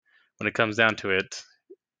when it comes down to it,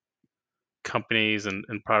 companies and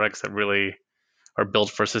products that really are built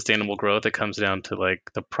for sustainable growth, it comes down to like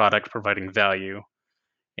the product providing value,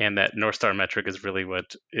 and that North Star metric is really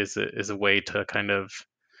what is a way to kind of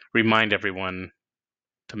remind everyone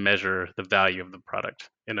to measure the value of the product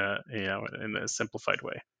in a simplified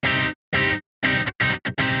way.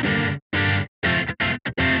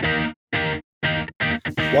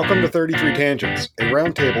 Welcome to 33 Tangents, a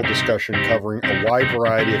roundtable discussion covering a wide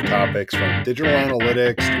variety of topics from digital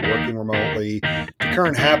analytics to working remotely to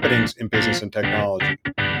current happenings in business and technology.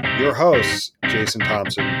 Your hosts, Jason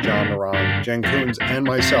Thompson, John Narang, Jen Coons, and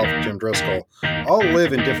myself, Jim Driscoll, all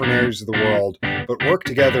live in different areas of the world, but work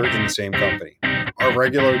together in the same company. Our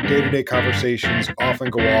regular day-to-day conversations often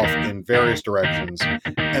go off in various directions,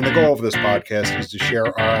 and the goal of this podcast is to share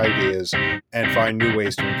our ideas and find new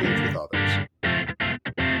ways to engage with others.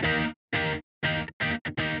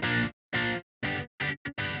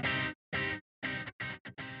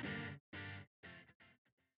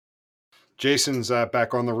 Jason's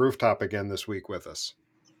back on the rooftop again this week with us.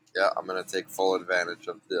 Yeah, I'm going to take full advantage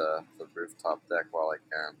of the rooftop deck while I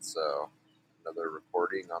can. So another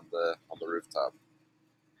recording on the rooftop.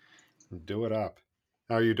 Do it up.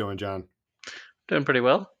 How are you doing, John? Doing pretty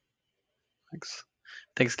well. Thanks.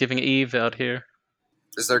 Thanksgiving Eve out here.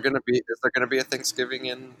 Is there going to be a Thanksgiving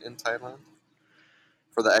in Thailand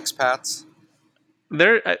for the expats?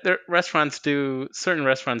 There certain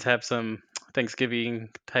restaurants have some Thanksgiving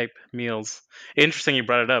type meals. Interesting you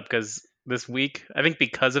brought it up because this week, I think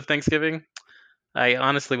because of Thanksgiving, I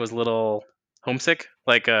honestly was a little homesick.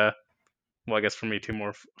 Like, well, I guess for me too,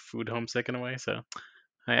 more food homesick in a way. So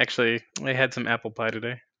I had some apple pie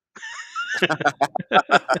today. That's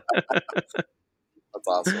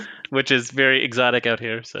awesome. Which is very exotic out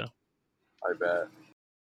here. So I bet.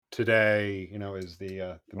 Today, is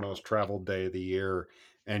the most traveled day of the year,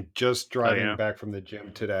 and just driving back from the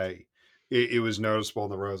gym today, it was noticeable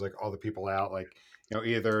in the roads, like all the people out, like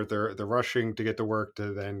either they're rushing to get to work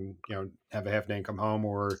to then have a half day and come home,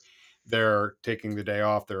 or they're taking the day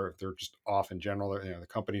off. They're just off in general. The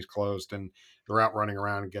company's closed and they're out running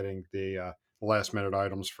around and getting the last minute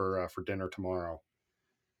items for dinner tomorrow.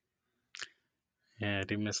 Yeah, I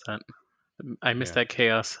do miss that. I miss that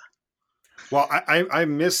chaos. Well, I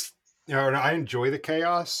miss, I enjoy the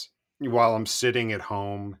chaos while I'm sitting at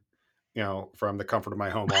home, from the comfort of my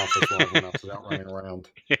home office while everyone else is out running around.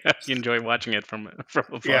 Yeah, you enjoy watching it from afar.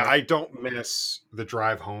 Yeah, I don't miss the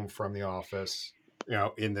drive home from the office,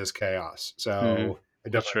 in this chaos. So I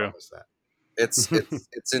definitely don't miss that.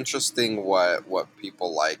 It's interesting what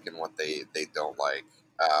people like and what they don't like.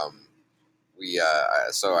 I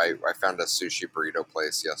found a sushi burrito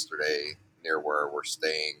place yesterday near where we're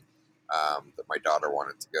staying that my daughter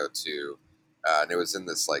wanted to go to, and it was in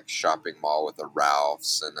this like shopping mall with a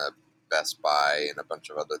Ralph's and a Best Buy and a bunch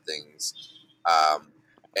of other things,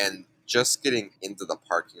 and just getting into the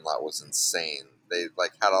parking lot was insane. They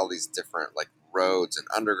like had all these different like roads and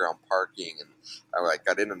underground parking, and I like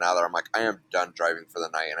got in and out there. I'm like, I am done driving for the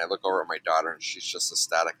night. And I look over at my daughter, and she's just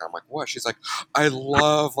ecstatic. I'm like, what? She's like, I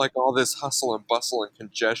love like all this hustle and bustle and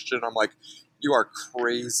congestion. I'm like, you are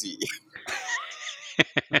crazy.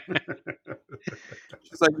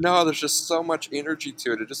 She's like, no, there's just so much energy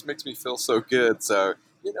to it. It just makes me feel so good. So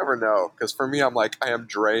you never know. Because for me, I'm like, I am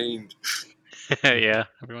drained. Yeah,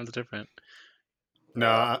 everyone's different.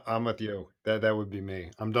 No, I'm with you. That would be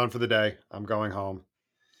me. I'm done for the day. I'm going home.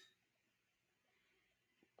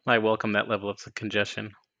 I welcome that level of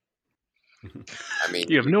congestion. I mean,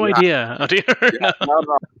 you have no idea. No.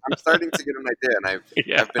 I'm starting to get an idea, and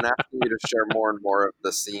I've been asking you to share more and more of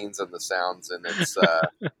the scenes and the sounds, and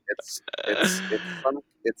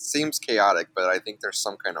it seems chaotic, but I think there's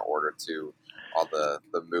some kind of order to all the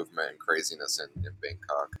movement and craziness in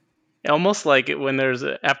Bangkok. Almost like when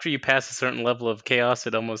after you pass a certain level of chaos,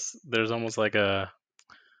 there's almost like a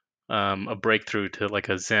breakthrough to like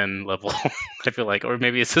a Zen level. I feel like, or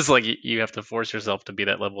maybe it's just like you have to force yourself to be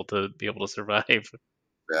that level to be able to survive.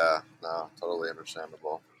 Yeah, no, totally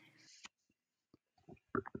understandable.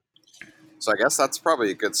 So I guess that's probably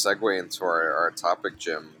a good segue into our topic,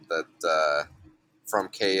 Jim. That from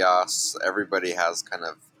chaos, everybody has kind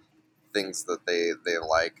of things that they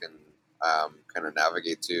like and kind of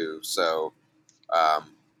navigate to. So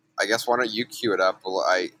I guess why don't you cue it up? Well,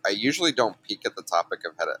 I usually don't peek at the topic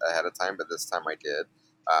ahead of time, but this time I did.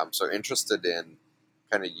 So interested in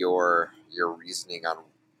kind of your reasoning on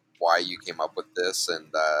why you came up with this,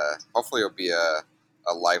 and hopefully it'll be a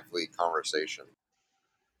lively conversation.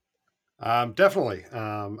 Definitely.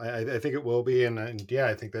 I think it will be, and yeah,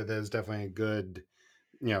 I think that is definitely a good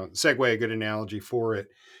segue, a good analogy for it.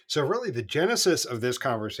 So really the genesis of this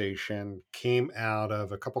conversation came out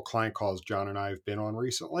of a couple client calls John and I have been on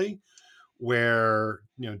recently, where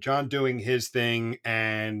John doing his thing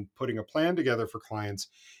and putting a plan together for clients.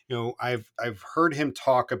 I've heard him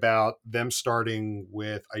talk about them starting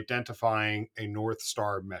with identifying a North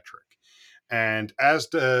Star metric, and as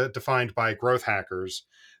defined by growth hackers,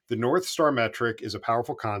 the North Star metric is a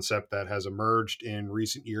powerful concept that has emerged in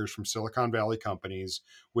recent years from Silicon Valley companies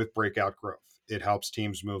with breakout growth. It helps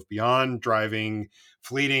teams move beyond driving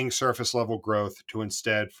fleeting surface level growth to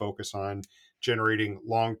instead focus on generating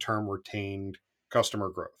long term retained customer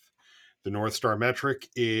growth. The North Star metric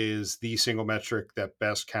is the single metric that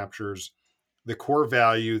best captures the core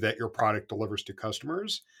value that your product delivers to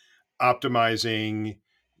customers. Optimizing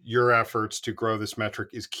your efforts to grow this metric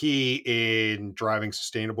is key in driving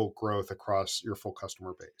sustainable growth across your full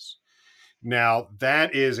customer base. Now,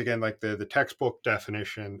 that is, again, like the textbook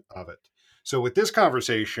definition of it. So, with this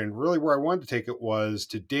conversation, really where I wanted to take it was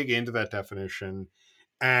to dig into that definition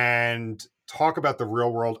and talk about the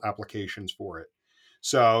real world applications for it.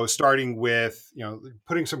 So, starting with,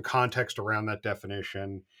 putting some context around that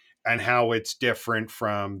definition and how it's different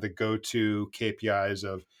from the go to KPIs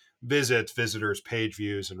of visits, visitors, page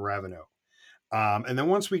views, and revenue. And then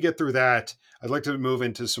once we get through that, I'd like to move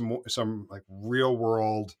into some like real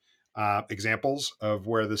world examples of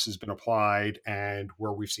where this has been applied and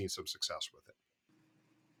where we've seen some success with it.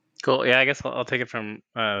 Cool. Yeah, I guess I'll take it from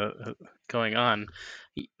going on.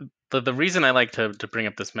 The reason I like to bring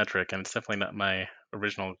up this metric, and it's definitely not my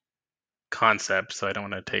original concept, so I don't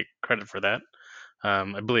want to take credit for that.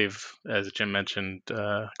 I believe, as Jim mentioned,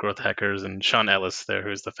 Growth Hackers and Sean Ellis, there,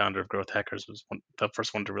 who's the founder of Growth Hackers, was the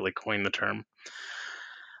first one to really coin the term.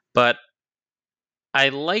 But I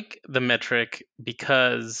like the metric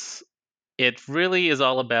because it really is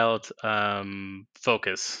all about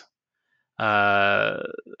focus.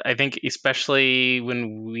 I think especially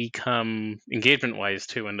when we come engagement-wise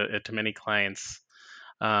too, and to many clients,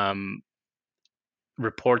 um,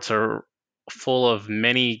 reports are full of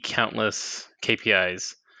many countless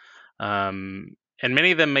KPIs, and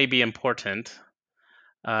many of them may be important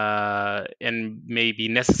and may be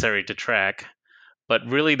necessary to track, but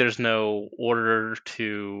really there's no order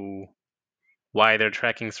to why they're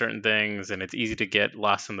tracking certain things, and it's easy to get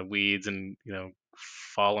lost in the weeds and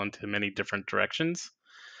fall into many different directions.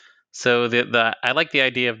 So the I like the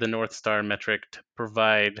idea of the North Star metric to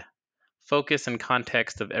provide focus and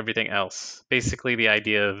context of everything else. Basically, the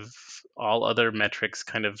idea of all other metrics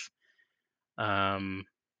kind of um,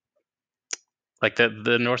 like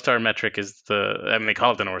the North Star metric is they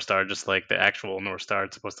call it the North Star, just like the actual North Star.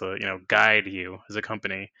 It's supposed to guide you as a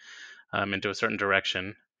company into a certain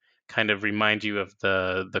direction, kind of remind you of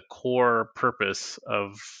the core purpose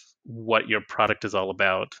of what your product is all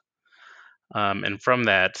about. And from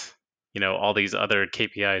that, all these other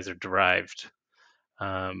KPIs are derived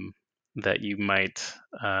um, that you might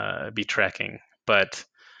be tracking. But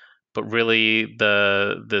really,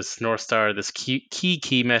 this North Star, this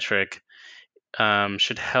key metric,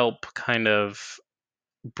 should help kind of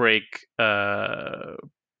break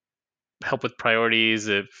help with priorities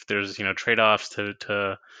if there's trade-offs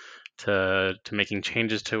to making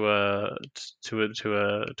changes to a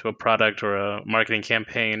product or a marketing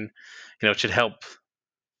campaign. It should help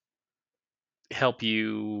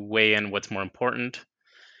you weigh in what's more important.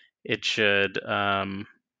 It should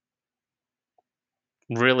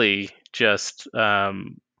really just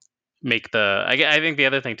make I think the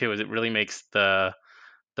other thing too is it really makes the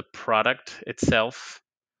product itself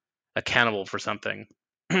accountable for something.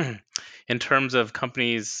 In terms of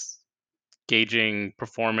companies gauging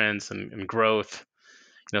performance and growth,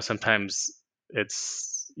 sometimes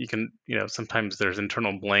sometimes there's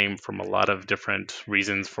internal blame from a lot of different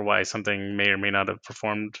reasons for why something may or may not have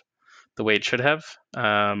performed the way it should have.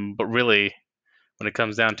 But really, when it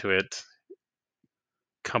comes down to it,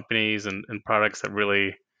 companies and products that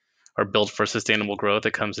really are built for sustainable growth,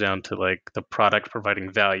 it comes down to like the product providing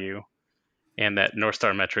value, and that North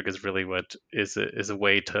Star metric is really what is a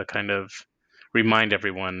way to kind of remind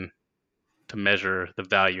everyone to measure the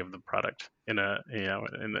value of the product in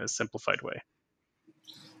a simplified way.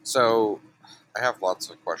 So I have lots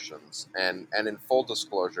of questions, and in full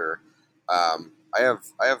disclosure, I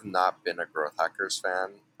have not been a growth hackers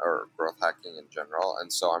fan or growth hacking in general,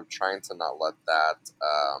 and so I'm trying to not let that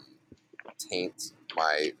taint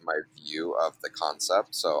my view of the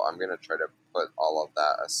concept. So I'm going to try to put all of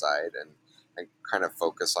that aside and kind of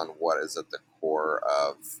focus on what is at the core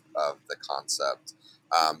of the concept.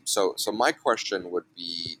 So my question would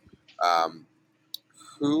be, um,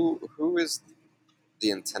 who is the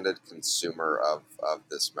intended consumer of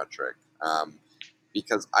this metric.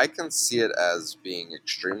 Because I can see it as being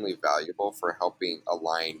extremely valuable for helping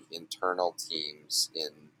align internal teams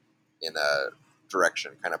in a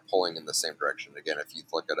direction, kind of pulling in the same direction. Again, if you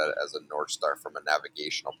look at it as a North Star from a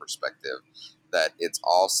navigational perspective, that it's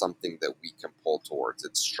all something that we can pull towards.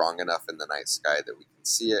 It's strong enough in the night sky that we can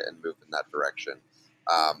see it and move in that direction.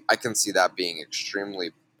 I can see that being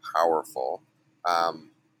extremely powerful. Um,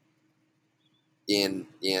 in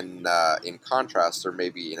contrast, or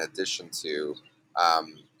maybe in addition to,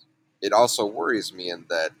 um, it also worries me in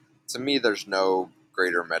that, to me, there's no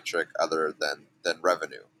greater metric other than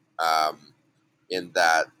revenue. In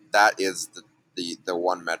that that is the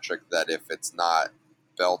one metric that, if it's not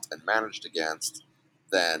built and managed against,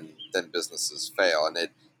 then businesses fail. And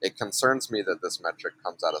it concerns me that this metric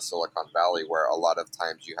comes out of Silicon Valley, where a lot of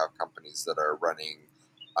times you have companies that are running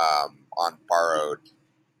on borrowed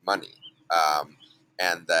money, um,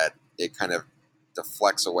 and that it kind of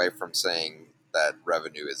deflects away from saying that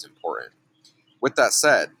revenue is important. With that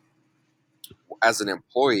said, as an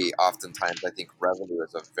employee, oftentimes I think revenue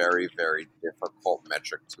is a very, very difficult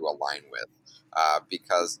metric to align with,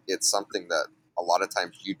 because it's something that a lot of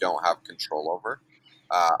times you don't have control over.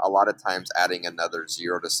 A lot of times, adding another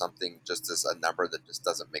zero to something just is a number that just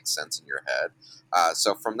doesn't make sense in your head.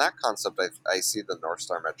 So, from that concept, I see the North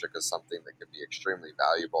Star metric as something that could be extremely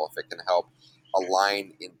valuable if it can help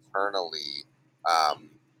align internally,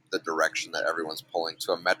 the direction that everyone's pulling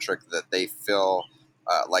to a metric that they feel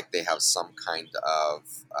like they have some kind of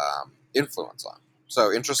influence on.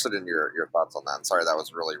 So, interested in your thoughts on that. And sorry, that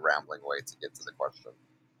was a really rambling way to get to the question.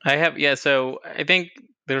 I have, yeah. So I think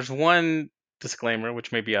there's one disclaimer,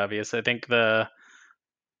 which may be obvious. I think the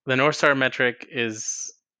North Star metric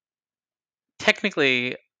is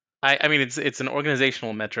technically, I mean, it's an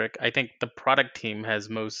organizational metric. I think the product team has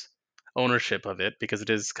most ownership of it, because it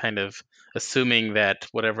is kind of assuming that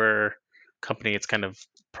whatever company, it's kind of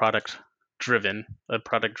product driven, a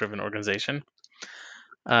product driven organization.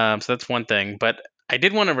 So that's one thing. But I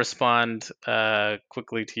did want to respond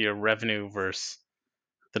quickly to your revenue versus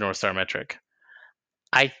the North Star metric.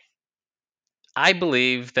 I I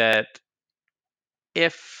believe that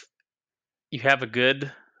if you have a good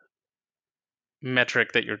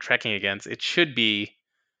metric that you're tracking against, it should,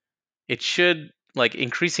 like,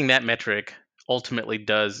 increasing that metric ultimately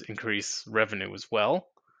does increase revenue as well.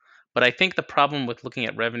 But I think the problem with looking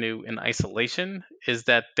at revenue in isolation is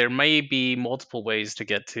that there may be multiple ways to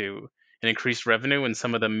get to an increased revenue, and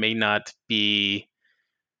some of them may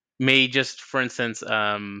just, for instance,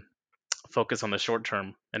 focus on the short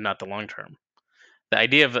term and not the long term. The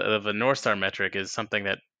idea of a North Star metric is something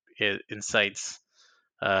that incites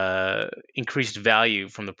increased value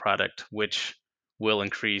from the product, which will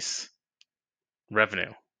increase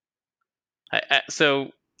revenue.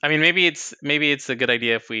 So, I mean, maybe it's a good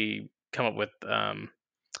idea if we come up with an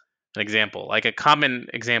example. Like, a common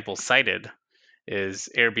example cited is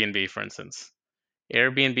Airbnb, for instance.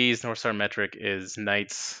 Airbnb's North Star metric is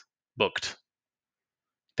nights booked.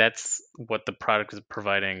 That's what the product is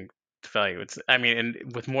providing to value. I mean,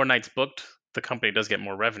 and with more nights booked, the company does get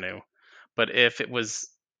more revenue. But if it was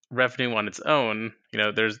revenue on its own,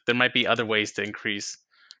 there might be other ways to increase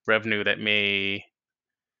revenue that may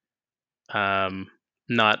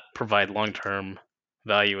not provide long-term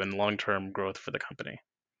value and long-term growth for the company.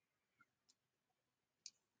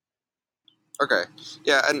 Okay,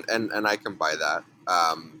 yeah, and I can buy that.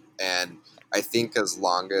 And I think as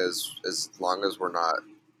long as we're not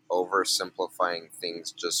oversimplifying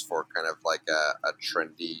things just for kind of like a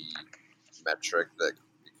trendy metric that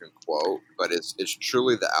you can quote, but it's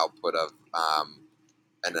truly the output of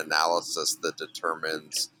an analysis that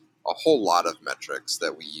determines a whole lot of metrics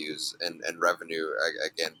that we use, and revenue,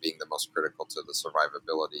 again, being the most critical to the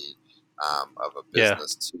survivability of a Yeah,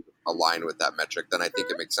 business, to align with that metric, then I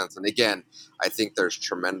think it makes sense. And again, I think there's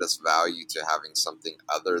tremendous value to having something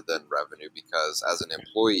other than revenue, because as an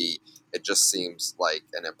employee, it just seems like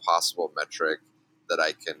an impossible metric that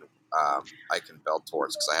I can build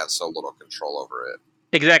towards, because I have so little control over it.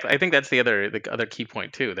 exactly. I think that's the other key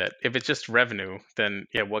point too. That if it's just revenue, then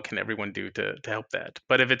yeah, what can everyone do to help that?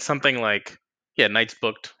 But if it's something like, yeah, nights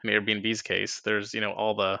booked in Airbnb's case, there's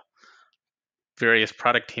all the various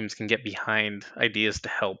product teams can get behind ideas to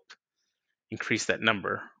help increase that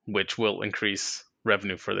number, which will increase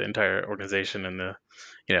revenue for the entire organization, and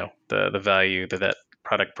the value that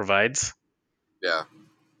product provides. Yeah.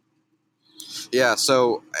 Yeah,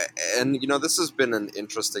 so, and this has been an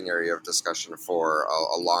interesting area of discussion for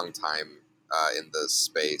a long time in this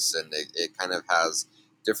space, and it kind of has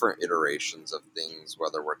different iterations of things,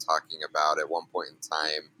 whether we're talking about, at one point in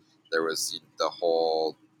time, there was the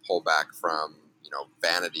whole pullback from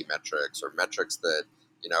vanity metrics or metrics that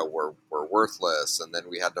were worthless, and then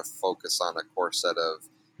we had to focus on a core set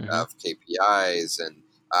Hmm. of KPIs. And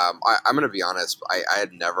I'm going to be honest, I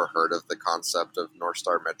had never heard of the concept of North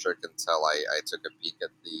Star metric until I took a peek at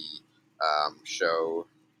the show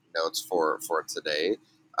notes for today.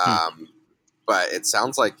 Hmm. But it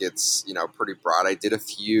sounds like it's pretty broad. I did a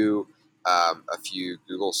few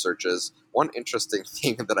Google searches. One interesting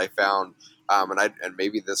thing that I found, and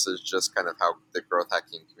maybe this is just kind of how the growth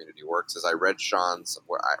hacking community works, is I read Sean's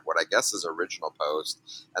what I guess is original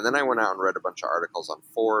post, and then I went out and read a bunch of articles on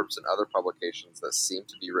Forbes and other publications that seem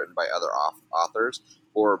to be written by other authors,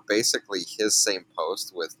 or basically his same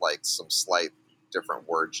post with like some slight different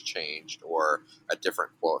words changed or a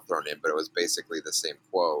different quote thrown in, but it was basically the same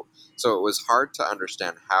quote. So it was hard to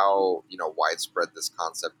understand how widespread this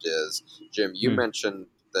concept is. Jim, you Hmm. mentioned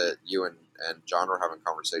that you and John were having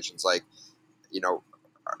conversations. Like, you know,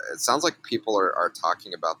 it sounds like people are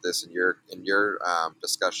talking about this in your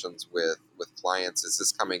discussions with clients. Is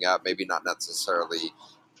this coming up? Maybe not necessarily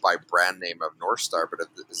by brand name of North Star, but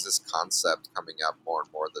is this concept coming up more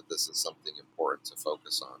and more that this is something important to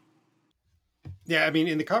focus on? Yeah, I mean,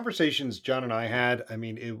 in the conversations John and I had, I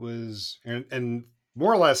mean, it was, and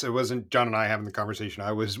more or less, it wasn't John and I having the conversation.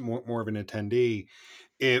 I was more of an attendee.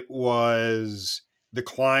 It was the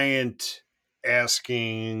client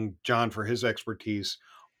asking John for his expertise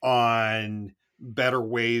on better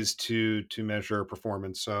ways to measure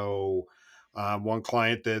performance. So, one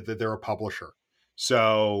client that they're a publisher,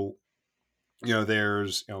 so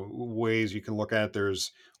there's ways you can look at.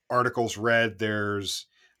 There's articles read. There's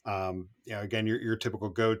again, your typical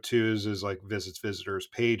go-to's is like visits, visitors,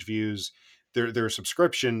 page views. There are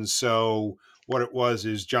subscriptions. So what it was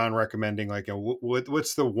is John recommending like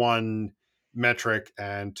what's the one metric,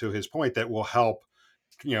 and to his point, that will help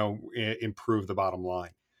improve the bottom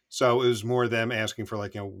line. So it was more them asking for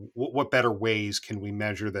like what better ways can we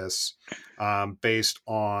measure this, based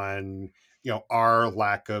on our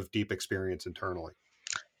lack of deep experience internally.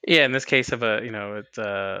 Yeah, in this case of it's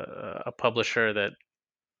a publisher that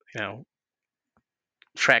you know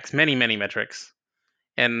tracks many metrics,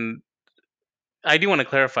 and I do want to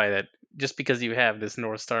clarify that just because you have this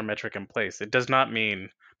North Star metric in place, it does not mean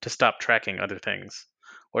to stop tracking other things,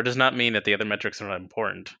 or does not mean that the other metrics are not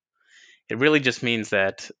important. It really just means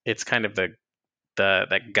that it's kind of the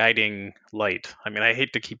that guiding light. I mean, I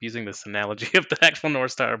hate to keep using this analogy of the actual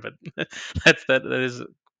North Star, but that is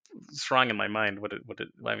strong in my mind.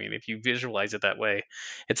 I mean, if you visualize it that way,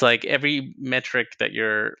 it's like every metric that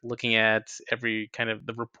you're looking at, every kind of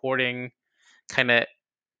the reporting kind of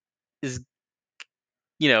is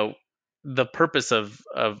you know the purpose of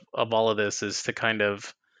all of this is to kind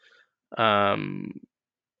of um,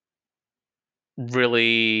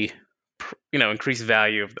 really increase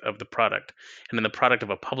value of the product, and then the product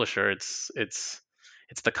of a publisher, it's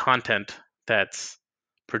the content that's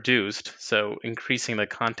produced. So increasing the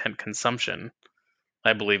content consumption,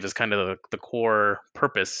 I believe, is kind of the core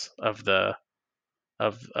purpose of the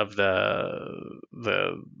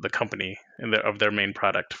company and of their main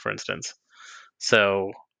product, for instance.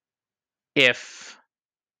 So if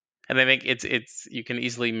and I think it's you can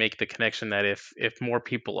easily make the connection that if more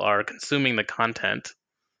people are consuming the content,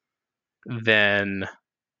 then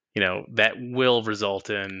that will result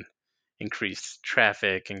in increased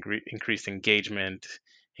traffic, increased engagement,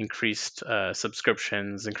 increased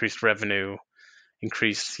subscriptions, increased revenue,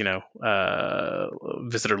 increased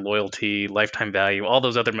visitor loyalty, lifetime value, all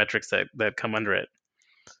those other metrics that come under it.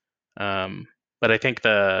 But I think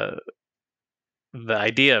the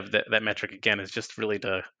idea of that metric again is just really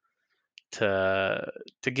to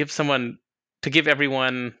to give someone to give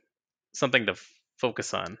everyone something to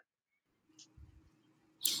focus on.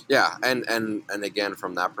 Yeah, and again,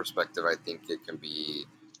 from that perspective, I think it can be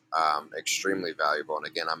extremely valuable. And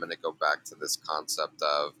again, I'm going to go back to this concept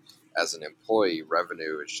of, as an employee,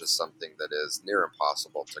 revenue is just something that is near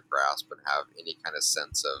impossible to grasp and have any kind of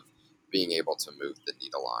sense of being able to move the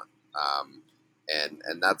needle on.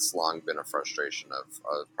 And that's long been a frustration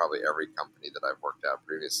of probably every company that I've worked at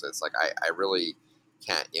previously. It's like I really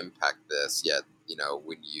can't impact this yet.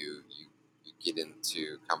 When you get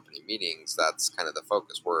into company meetings, that's kind of the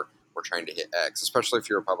focus. We're trying to hit X, especially if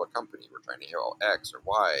you're a public company. We're trying to hit X or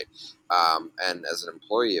Y, and as an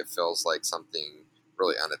employee, it feels like something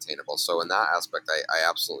really unattainable. So in that aspect, I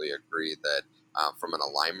absolutely agree that from an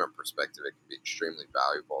alignment perspective, it can be extremely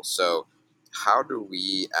valuable. So how do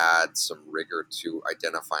we add some rigor to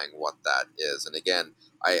identifying what that is? And again,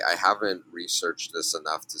 I haven't researched this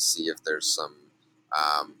enough to see if there's some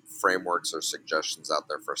frameworks or suggestions out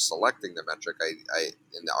there for selecting the metric.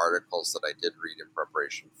 In the articles that I did read in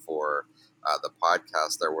preparation for the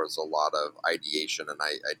podcast, there was a lot of ideation, and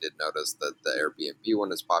I did notice that the Airbnb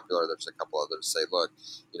one is popular. There's a couple others say, look,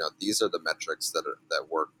 these are the metrics that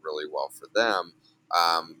work really well for them.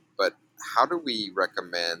 But how do we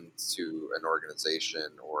recommend to an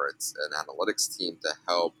organization or it's an analytics team to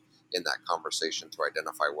help in that conversation to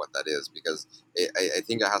identify what that is? Because I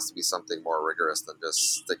think it has to be something more rigorous than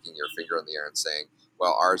just sticking your finger in the air and saying,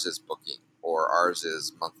 well, ours is booking or ours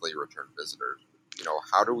is monthly return visitors.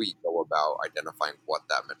 How do we go about identifying what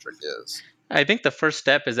that metric is? I think the first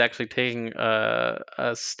step is actually taking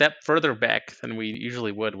a step further back than we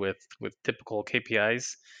usually would with typical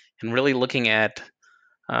KPIs, and really looking at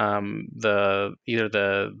either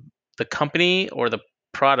the company or the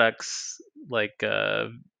products, like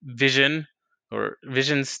vision or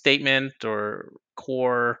vision statement, or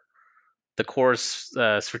the core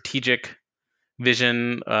strategic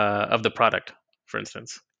vision of the product, for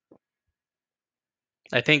instance.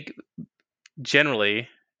 I think generally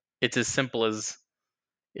it's as simple as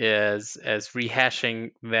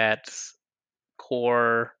rehashing that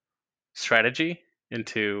core strategy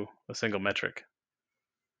into a single metric.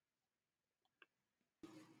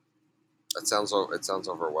 It sounds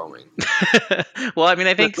overwhelming. Well, I mean,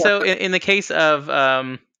 I think so. In the case of,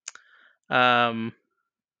 yeah, I mean,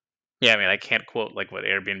 I can't quote like what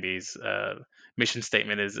Airbnb's mission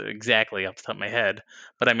statement is exactly off the top of my head,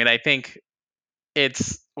 but I mean, I think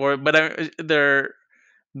it's their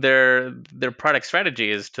product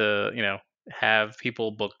strategy is to have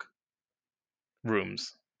people book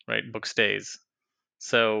rooms, right? Book stays.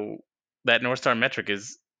 So that North Star metric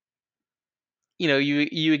is,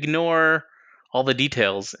 you ignore all the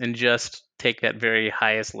details and just take that very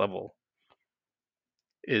highest level.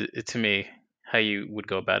 To me, how you would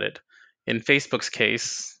go about it. In Facebook's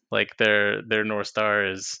case, like their North Star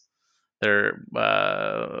is their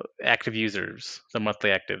active users, the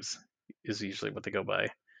monthly actives is usually what they go by.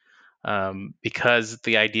 Because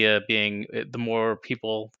the idea being, the more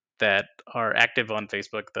people that are active on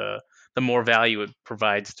Facebook, the more value it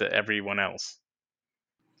provides to everyone else.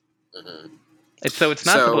 Mm-hmm. It's not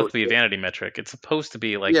supposed to be a vanity metric. It's supposed to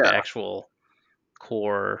be like the actual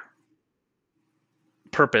core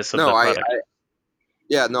purpose of the product.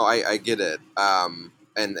 I get it.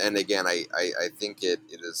 And again, I think it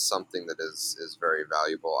is something that is very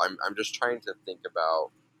valuable. I'm just trying to think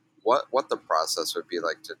about what the process would be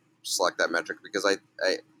like to select that metric, because I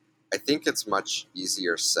think it's much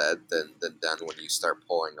easier said than done when you start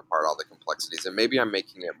pulling apart all the complexities. And maybe I'm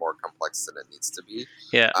making it more complex than it needs to be.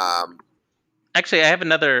 Yeah. Actually, I have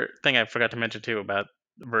another thing I forgot to mention too about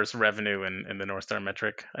versus revenue and the North Star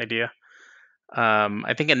metric idea.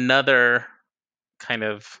 I think another kind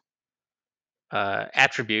of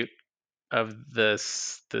attribute of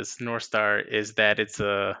this North Star is that it's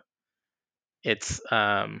what's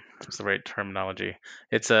the right terminology?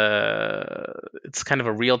 It's kind of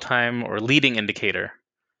a real time or leading indicator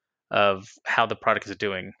of how the product is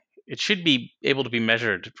doing. It should be able to be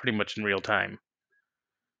measured pretty much in real time,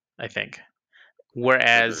 I think.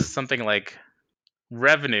 Whereas something like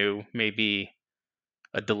revenue may be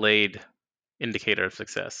a delayed indicator of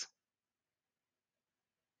success.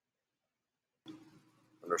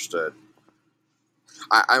 Understood.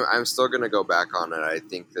 I'm still going to go back on it. I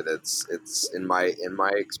think that it's in my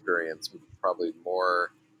experience probably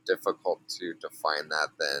more difficult to define that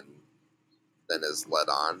than is led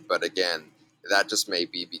on. But again, that just may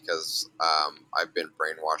be because I've been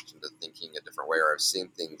brainwashed into thinking a different way, or I've seen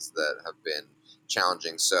things that have been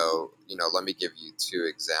challenging. So let me give you two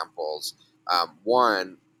examples.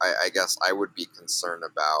 One, I guess I would be concerned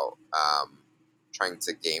about trying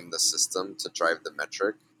to game the system to drive the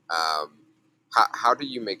metric. How do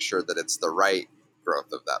you make sure that it's the right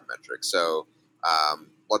growth of that metric? So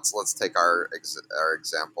let's take our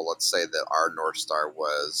example. Let's say that our North Star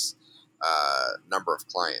was number of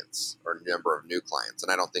clients or number of new clients,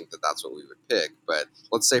 and I don't think that that's what we would pick. But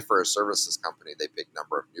let's say for a services company, they pick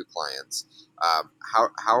number of new clients.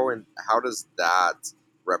 How does that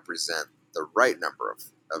represent the right number of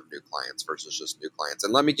new clients versus just new clients?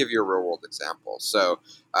 And let me give you a real world example. So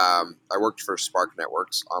I worked for Spark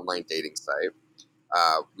Networks, online dating site.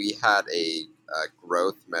 We had a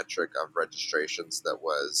growth metric of registrations that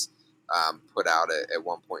was put out at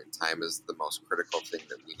one point in time as the most critical thing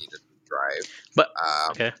that we needed to drive. But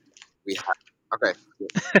okay, we had okay.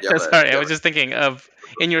 Sorry, I was just thinking of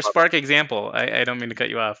in your Spark example. I don't mean to cut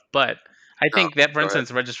you off, but I think that, for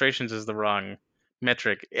instance, registrations is the wrong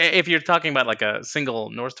metric. If you're talking about like a single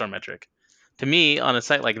North Star metric, to me on a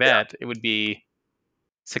site like that, it would be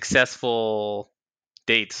successful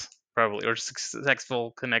dates probably, or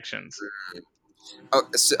successful connections. Oh,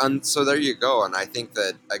 so there you go. And I think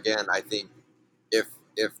that again, I think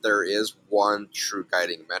if there is one true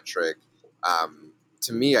guiding metric,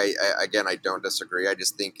 to me, I don't disagree. I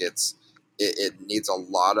just think it needs a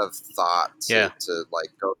lot of thought Yeah. to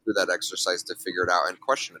like go through that exercise to figure it out and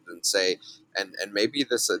question it and say, and maybe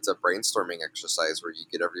it's a brainstorming exercise where you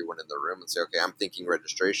get everyone in the room and say, okay, I'm thinking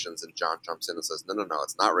registrations, and John jumps in and says, no,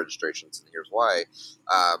 it's not registrations, and here's why.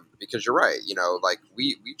 Because you're right, like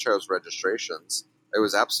we chose registrations. It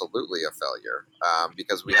was absolutely a failure,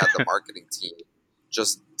 because we had the marketing team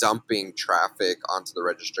just dumping traffic onto the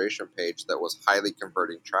registration page that was highly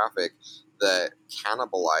converting traffic that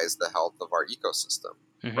cannibalized the health of our ecosystem.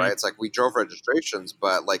 Mm-hmm. Right? It's like we drove registrations,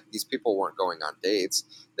 but like these people weren't going on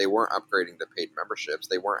dates. They weren't upgrading to paid memberships.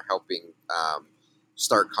 They weren't helping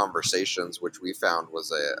start conversations, which we found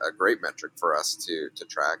was a great metric for us to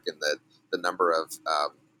track, and that the number of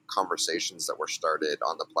conversations that were started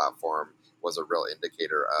on the platform was a real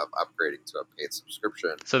indicator of upgrading to a paid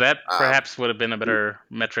subscription. So that perhaps would have been a better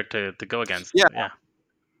metric to go against.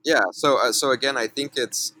 Yeah. So again, I think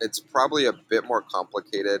it's probably a bit more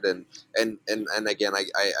complicated, and again,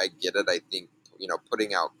 I get it. I think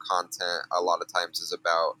putting out content a lot of times is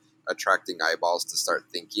about attracting eyeballs to start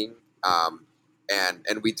thinking,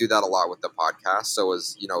 and we do that a lot with the podcast. So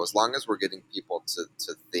as long as we're getting people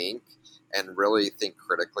to think and really think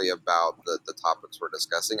critically about the topics we're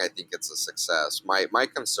discussing, I think it's a success. My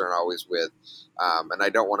concern always with, and I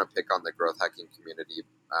don't want to pick on the growth hacking community,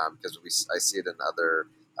 because I see it in other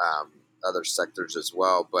sectors as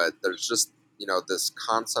well. But there's just this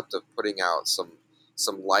concept of putting out some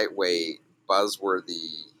lightweight,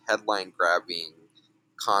 buzzworthy, headline grabbing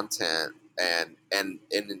content, and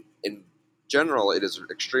in general, it is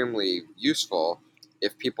extremely useful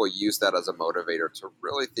if people use that as a motivator to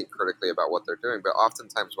really think critically about what they're doing. But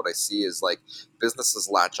oftentimes, what I see is like businesses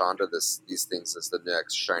latch onto these things as the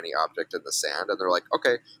next shiny object in the sand, and they're like,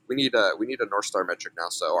 okay, we need a North Star metric now,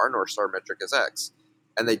 so our North Star metric is X,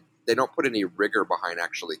 and they don't put any rigor behind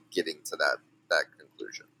actually getting to that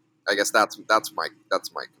conclusion. I guess that's my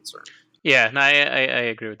concern. Yeah, no, I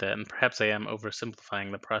agree with that, and perhaps I am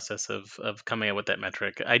oversimplifying the process of coming up with that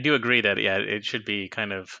metric. I do agree that it should be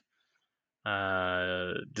kind of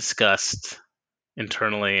discussed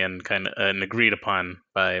internally and kind of and agreed upon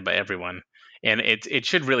by everyone, and it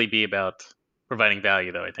should really be about providing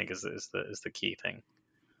value, though. I think is the key thing.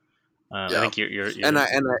 I think you're and I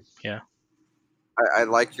yeah. I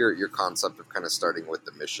like your concept of kind of starting with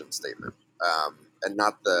the mission statement, and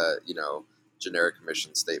not the generic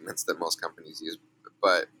mission statements that most companies use,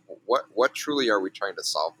 but what truly are we trying to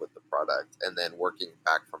solve with the product, and then working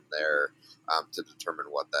back from there to determine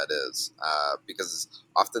what that is, because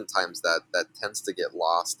oftentimes that tends to get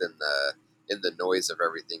lost in the noise of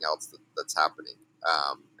everything else that's happening,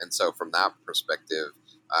 and so from that perspective.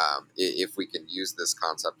 If we can use this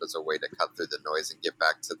concept as a way to cut through the noise and get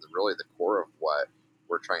back to really the core of what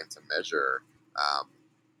we're trying to measure,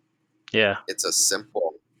 it's a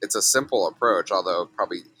simple approach, although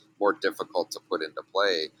probably more difficult to put into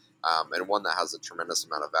play, and one that has a tremendous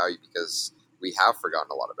amount of value because we have forgotten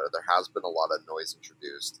a lot of it. There has been a lot of noise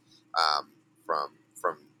introduced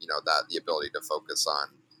from that the ability to focus on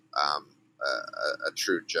a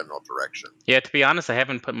true general direction. Yeah, to be honest, I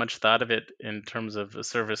haven't put much thought of it in terms of a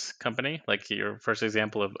service company, like your first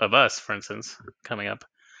example of us, for instance, coming up.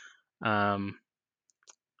 I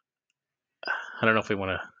don't know if we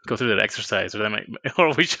want to go through that exercise, or that might,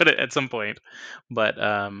 or we should at some point. But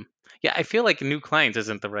yeah, I feel like new clients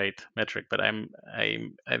isn't the right metric, but I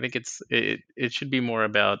think it should be more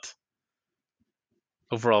about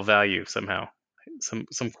overall value somehow, some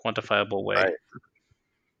quantifiable way Right.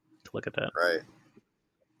 to look at that. Right.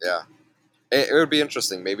 Yeah. It would be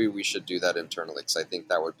interesting. Maybe we should do that internally because I think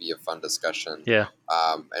that would be a fun discussion. Yeah.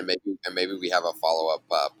 And maybe we have a follow up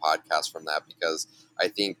podcast from that, because I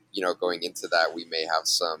think going into that we may have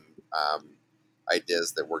some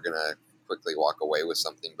ideas that we're gonna quickly walk away with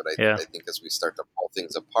something. But I think as we start to pull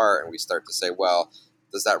things apart and we start to say, well,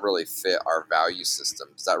 does that really fit our value system?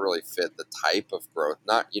 Does that really fit the type of growth?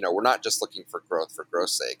 Not we're not just looking for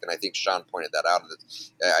growth's sake. And I think Sean pointed that out.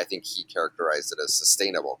 I think he characterized it as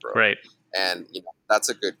sustainable growth. Right. And that's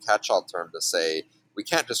a good catch-all term to say we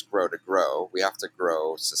can't just grow to grow. We have to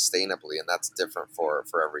grow sustainably, and that's different for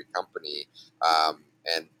every company.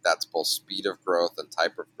 And that's both speed of growth and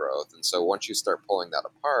type of growth. And so once you start pulling that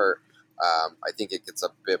apart, I think it gets a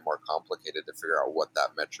bit more complicated to figure out what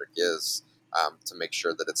that metric is, to make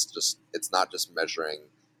sure that it's not just measuring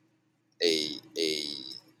a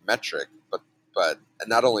metric, but but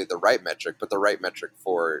not only the right metric, but the right metric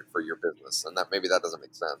for your business. And that maybe that doesn't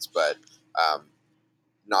make sense, but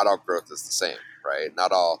not all growth is the same, right?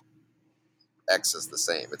 Not all X is the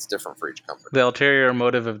same. It's different for each company. The ulterior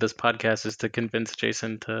motive of this podcast is to convince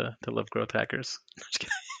Jason to love growth hackers.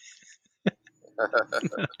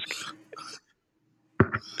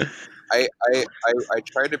 I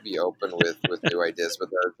try to be open with new ideas, but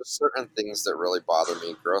there are just certain things that really bother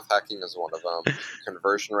me. Growth hacking is one of them.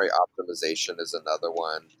 Conversion rate optimization is another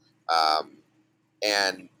one.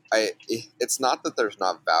 And it's not that there's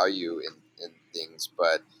not value in things,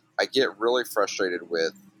 but I get really frustrated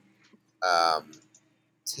with um,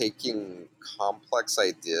 taking complex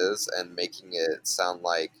ideas and making it sound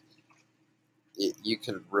like you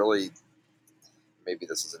can really, maybe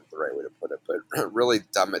this isn't the right way to put it, but really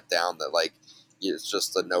dumb it down that like it's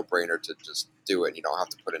just a no-brainer to just do it. You don't have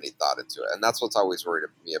to put any thought into it. And that's what's always worried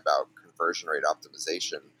me about conversion rate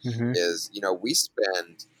optimization is, we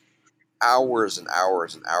spend hours and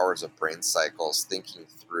hours and hours of brain cycles thinking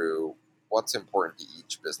through what's important to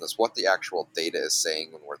each business, what the actual data is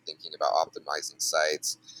saying when we're thinking about optimizing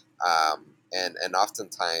sites. And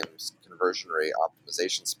oftentimes conversion rate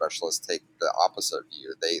optimization specialists take the opposite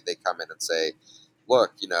view. They come in and say,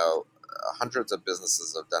 look, hundreds of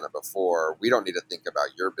businesses have done it before. We don't need to think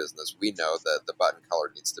about your business. We know that the button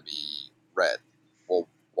color needs to be red. Well,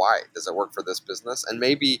 why? Does it work for this business? And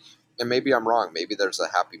maybe I'm wrong. Maybe there's a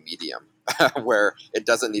happy medium where it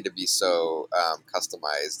doesn't need to be so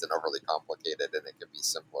customized and overly complicated, and it can be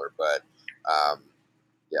simpler. But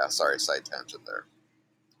yeah, sorry, side tangent there.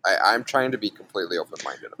 I'm trying to be completely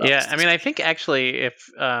open-minded about Yeah, this I mean, I think actually, if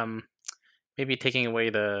maybe taking away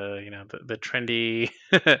the trendy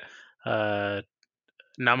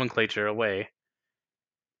nomenclature away,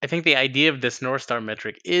 I think the idea of this North Star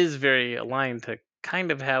metric is very aligned to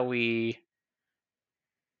kind of how we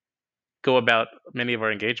go about many of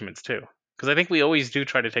our engagements too. Because I think we always do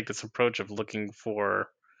try to take this approach of looking for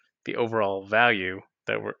the overall value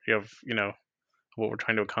that what we're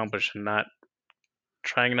trying to accomplish, and not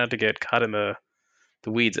trying not to get caught in the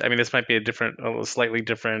weeds. I mean, this might be a slightly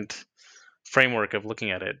different framework of looking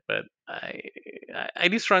at it, but I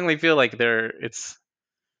do strongly feel like it's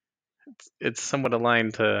somewhat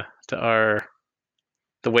aligned to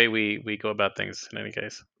the way we go about things in any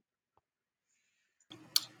case.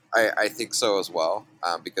 I think so as well,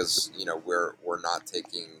 because we're not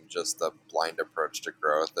taking just a blind approach to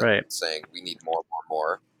growth and Right. saying we need more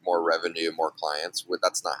revenue, more clients.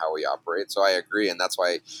 That's not how we operate. So I agree, and that's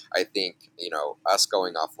why I think us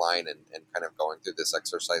going offline and kind of going through this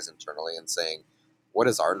exercise internally and saying what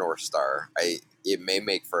is our North Star. It may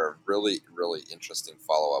make for a really really interesting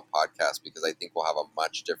follow up podcast because I think we'll have a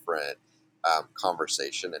much different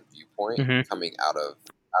conversation and viewpoint coming out of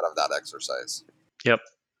that exercise. Yep.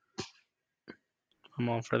 I'm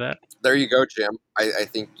all for that. There you go, Jim. I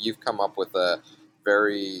think you've come up with a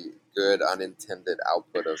very good unintended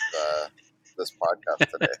output of this podcast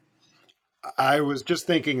today. I was just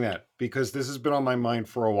thinking that because this has been on my mind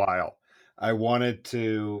for a while. I wanted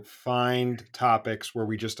to find topics where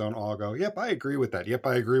we just don't all go, yep, I agree with that. Yep,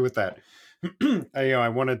 I agree with that. I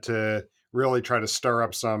wanted to really try to stir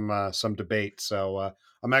up some debate. So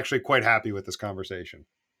I'm actually quite happy with this conversation.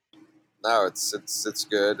 No, it's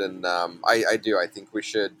good, and I do. I think we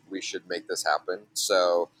should make this happen.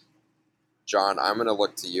 So, John, I'm going to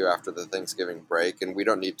look to you after the Thanksgiving break, and we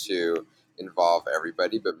don't need to involve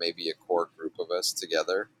everybody, but maybe a core group of us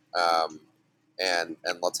together. And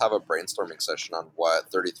let's have a brainstorming session on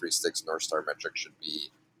what 33 Sticks North Star metric should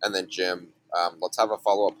be. And then, Jim, let's have a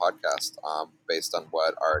follow up podcast based on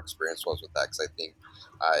what our experience was with that, because I think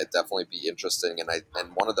it'd definitely be interesting.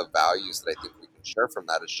 And one of the values that I think we can share from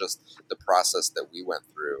that is just the process that we went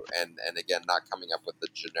through. And again, not coming up with the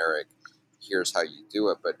generic, here's how you do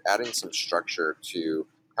it, but adding some structure to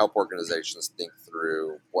help organizations think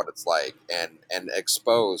through what it's like and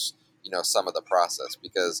expose some of the process,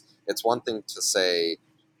 because it's one thing to say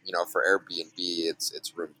for Airbnb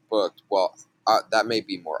it's rooms booked. Well, that may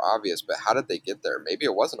be more obvious, but how did they get there? Maybe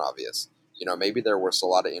it wasn't obvious. Maybe there was a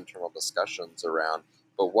lot of internal discussions around,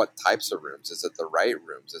 but what types of rooms? Is it the right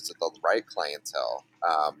rooms? Is it the right clientele?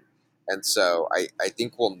 And so I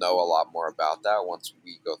think we'll know a lot more about that once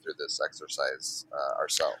we go through this exercise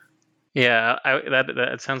ourselves. Yeah,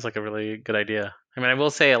 that sounds like a really good idea. I mean, I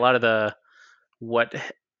will say a lot of what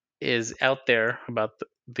is out there about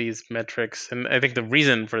these metrics, and I think the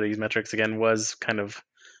reason for these metrics again was kind of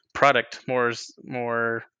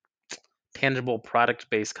more tangible product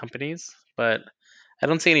based companies, but I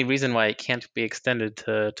don't see any reason why it can't be extended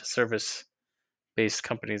to service based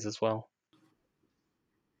companies as well.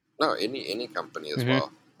 No, any company as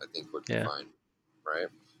well, I think would be fine. right?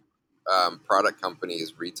 Product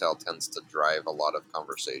companies, retail tends to drive a lot of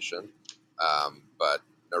conversation, but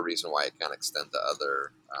no reason why it can't extend to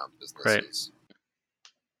other businesses.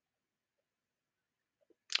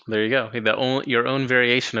 There you go. Your own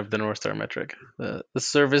variation of the North Star metric, the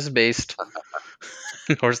service-based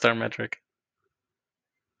North Star metric.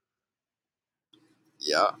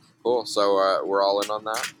 Yeah, cool. So we're all in on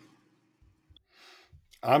that.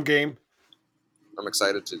 I'm game. I'm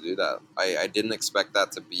excited to do that. I didn't expect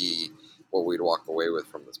that to be what we'd walk away with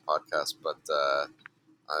from this podcast, but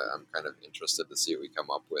I'm kind of interested to see what we come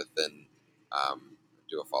up with and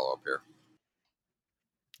do a follow-up here.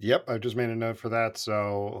 Yep, I just made a note for that,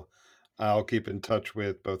 so I'll keep in touch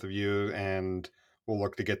with both of you, and we'll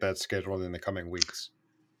look to get that scheduled in the coming weeks.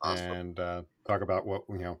 Awesome. And talk about what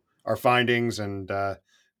our findings and what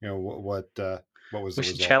was the We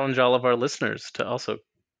should result. challenge all of our listeners to also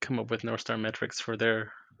come up with North Star metrics for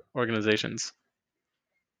their organizations.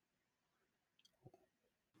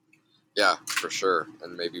 Yeah, for sure.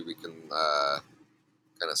 And maybe we can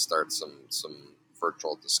kind of start some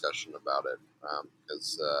virtual discussion about it,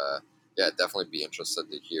 because yeah, I'd definitely be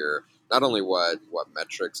interested to hear not only what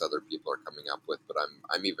metrics other people are coming up with, but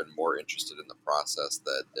I'm even more interested in the process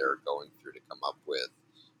that they're going through to come up with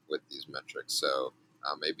these metrics. So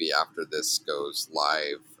maybe after this goes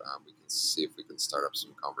live, we can see if we can start up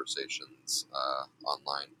some conversations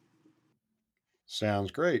online.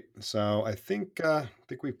 Sounds great. So I think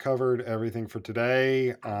we've covered everything for today.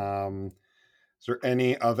 Is there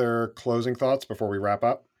any other closing thoughts before we wrap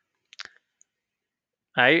up?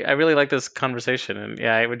 I really like this conversation, and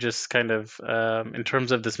yeah, I would just kind of, in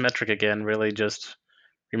terms of this metric again, really just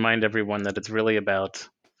remind everyone that it's really about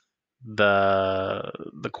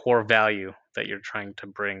the core value that you're trying to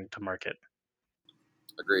bring to market.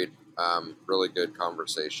 Agreed. Really good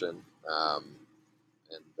conversation. And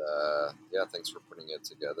yeah, thanks for putting it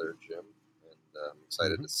together, Jim. And I'm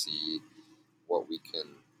excited to see what we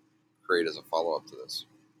can create as a follow-up to this.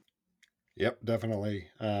 Yep, definitely.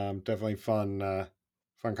 Definitely fun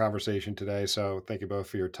conversation today. So thank you both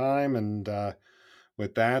for your time. And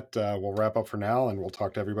with that, we'll wrap up for now, and we'll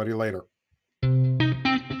talk to everybody later.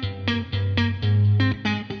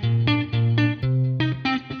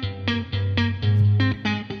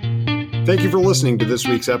 Thank you for listening to this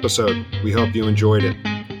week's episode. We hope you enjoyed it.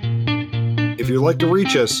 If you'd like to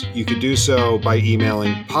reach us, you could do so by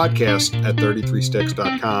emailing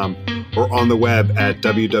podcast@33sticks.com or on the web at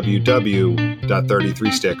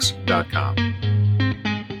www.33sticks.com.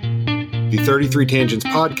 The 33 Tangents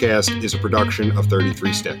podcast is a production of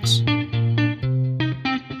 33 Sticks.